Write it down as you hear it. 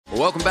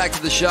Welcome back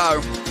to the show.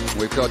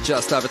 We've got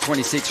just over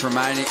 26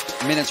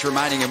 minutes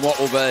remaining in what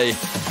will be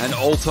an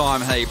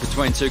all-time heat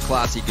between two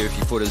classy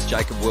goofy footers,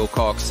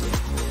 J.Willcox,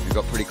 who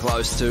got pretty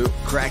close to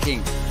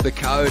cracking the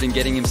code and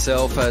getting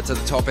himself to the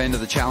top end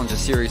of the Challenger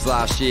Series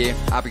last year,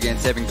 up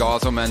against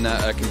E.Geiselman,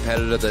 a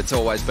competitor that's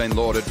always been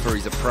lauded for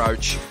his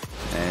approach,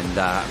 and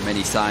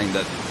many saying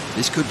that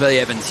this could be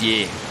Evan's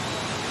year.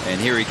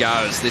 And here he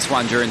goes, this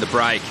one during the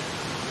break.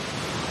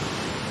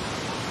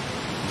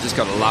 Just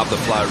got to love the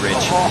flow, Rich.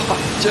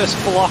 Oh, just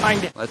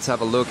flying. Let's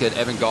have a look at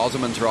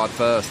E.Geiselman's ride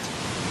first.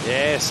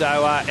 Yeah,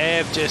 so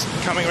Ev just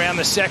coming around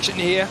the section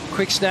here.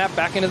 Quick snap,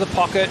 back into the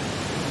pocket.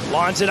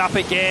 Lines it up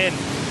again.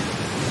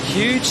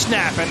 Huge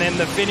snap, and then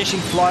the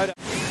finishing floater.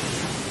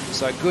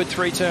 So good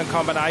three-turn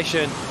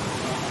combination.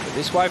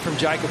 This way from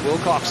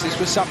J.Willcox, this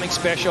was something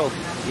special.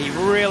 He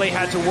really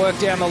had to work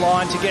down the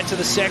line to get to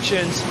the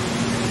sections.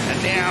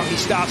 And now he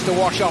starts to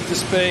wash off the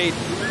speed.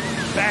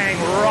 Bang,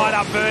 right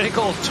up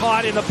vertical,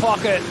 tight in the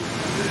pocket.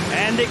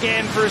 And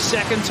again for a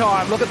second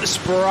time. Look at the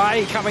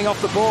spray coming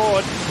off the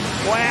board.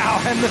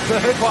 Wow, and the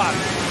third one.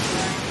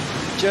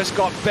 Just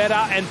got better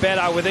and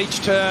better with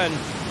each turn.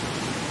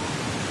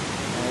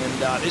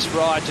 And this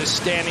ride just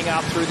standing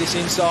up through this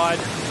inside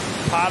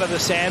part of the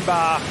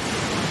sandbar.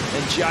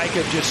 And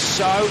Jacob just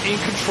so in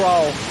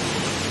control.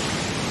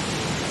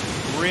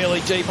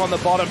 Really deep on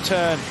the bottom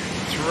turn.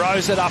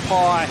 Throws it up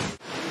high.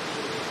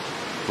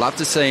 Love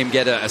to see him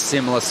get a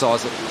similar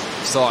size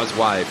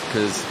wave,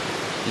 because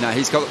you know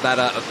he's got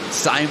that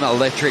same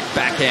electric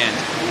backhand.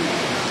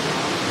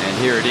 And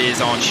here it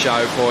is on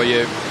show for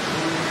you.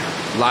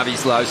 Love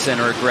his low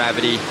center of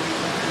gravity.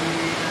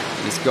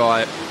 This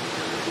guy,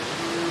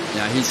 you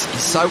know, he's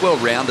so well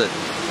rounded.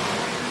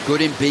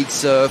 Good in big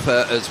surf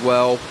as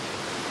well.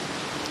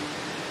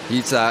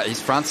 His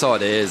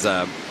frontside airs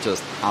are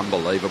just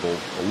unbelievable.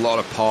 A lot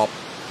of pop.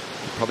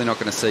 Probably not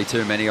going to see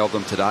too many of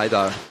them today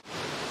though.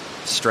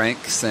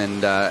 Strengths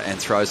and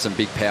throws some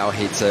big power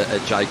hits at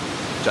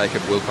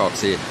J.Willcox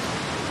here.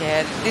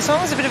 Yeah, this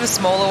one was a bit of a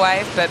smaller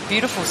wave, but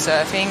beautiful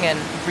surfing and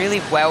really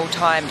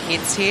well-timed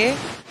hits here.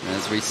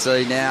 As we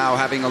see now,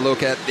 having a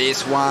look at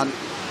this one,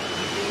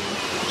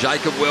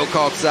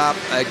 J.Willcox up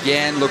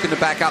again, looking to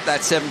back up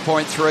that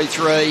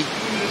 7.33.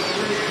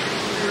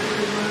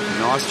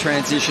 Nice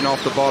transition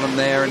off the bottom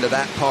there into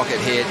that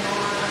pocket hit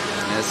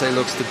as he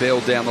looks to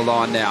build down the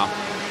line now.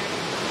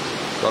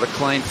 Got a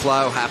clean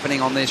flow happening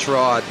on this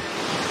ride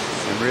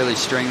and really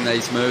string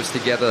these moves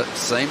together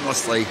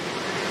seamlessly.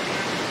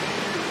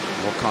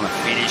 What kind of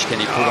finish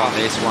can he put on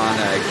this one?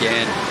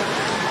 Again,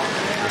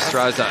 just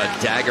throws a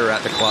dagger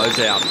at the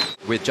closeout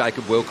with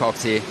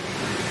J.Willcox here.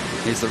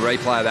 Here's the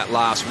replay of that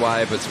last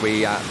wave as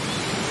we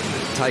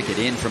take it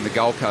in from the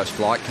Gold Coast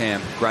flight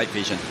cam. Great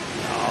vision.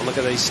 Oh, look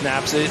at these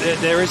snaps.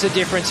 There is a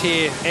difference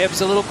here.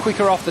 Ev's a little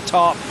quicker off the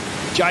top.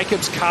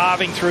 Jacob's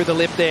carving through the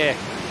lip there.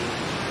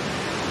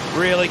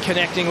 Really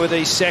connecting with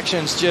these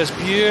sections. Just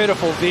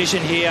beautiful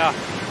vision here.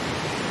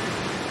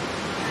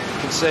 You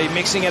can see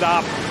mixing it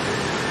up.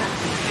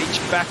 Each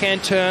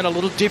backhand turn a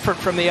little different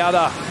from the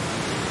other.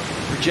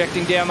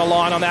 Projecting down the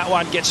line on that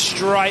one. Gets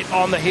straight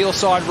on the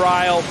hillside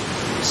rail.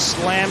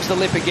 Slams the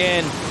lip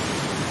again.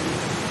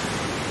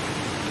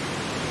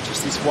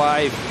 Just this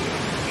wave.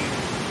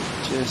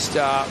 Just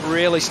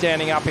really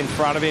standing up in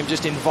front of him.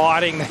 Just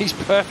inviting these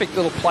perfect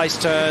little place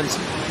turns.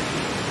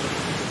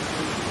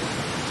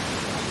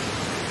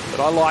 But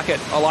I like it.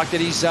 I like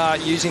that he's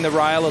using the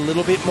rail a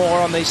little bit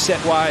more on these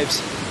set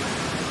waves.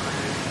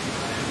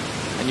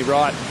 And you're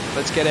right.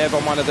 Let's get Ev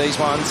on one of these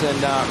ones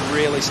and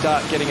really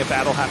start getting a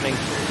battle happening.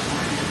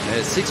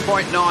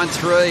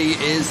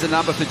 6.93 is the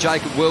number for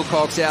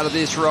J.Willcox out of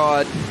this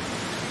ride.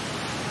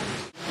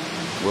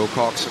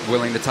 Willcox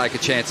willing to take a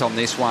chance on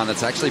this one.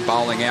 It's actually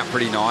bowling out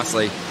pretty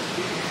nicely.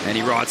 And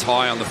he rides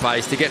high on the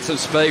face to get some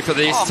speed for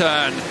this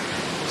turn.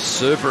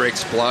 Super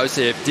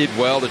explosive. Did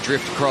well to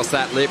drift across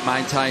that lip,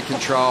 maintain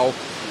control,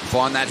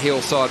 find that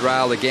hillside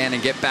rail again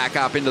and get back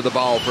up into the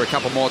bowl for a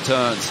couple more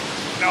turns.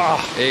 Oh,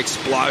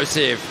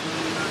 explosive.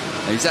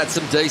 He's had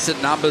some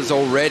decent numbers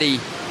already,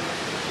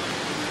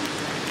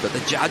 but the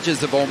judges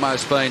have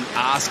almost been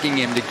asking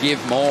him to give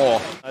more.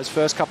 Those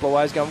first couple of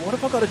waves going, what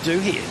have I got to do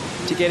here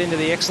to get into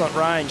the excellent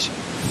range?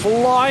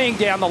 Flying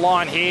down the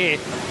line here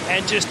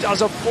and just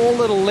does a full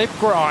little lip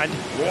grind.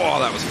 Whoa,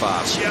 that was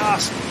fast.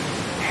 Just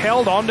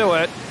held onto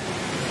it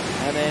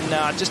and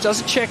then just does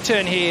a check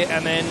turn here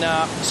and then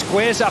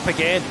squares up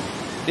again.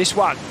 This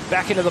one,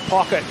 back into the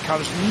pocket,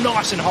 comes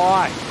nice and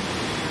high.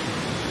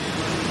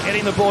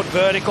 Getting the board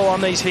vertical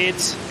on these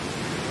hits.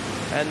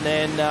 And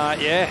then,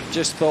 yeah,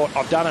 just thought,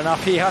 I've done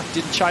enough here.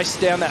 Didn't chase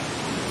down that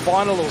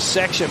final little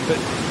section, but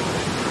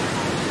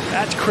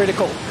that's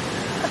critical.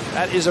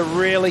 That is a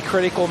really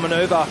critical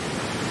manoeuvre.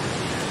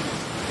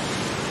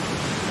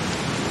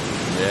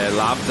 Yeah,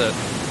 loved it.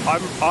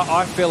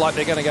 I feel like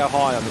they're going to go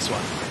high on this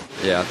one.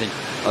 Yeah, I think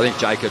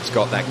Jacob's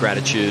got that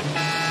gratitude.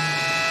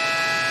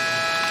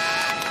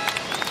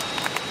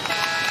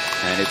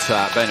 And it's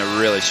been a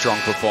really strong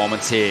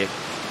performance here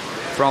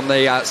from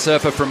the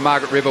surfer from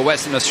Margaret River,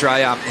 Western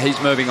Australia.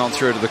 He's moving on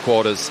through to the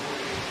quarters.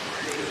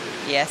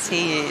 Yes,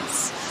 he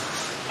is.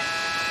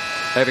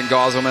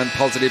 E.Geiselman,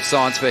 positive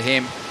signs for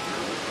him,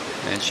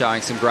 and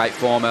showing some great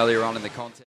form earlier on in the contest.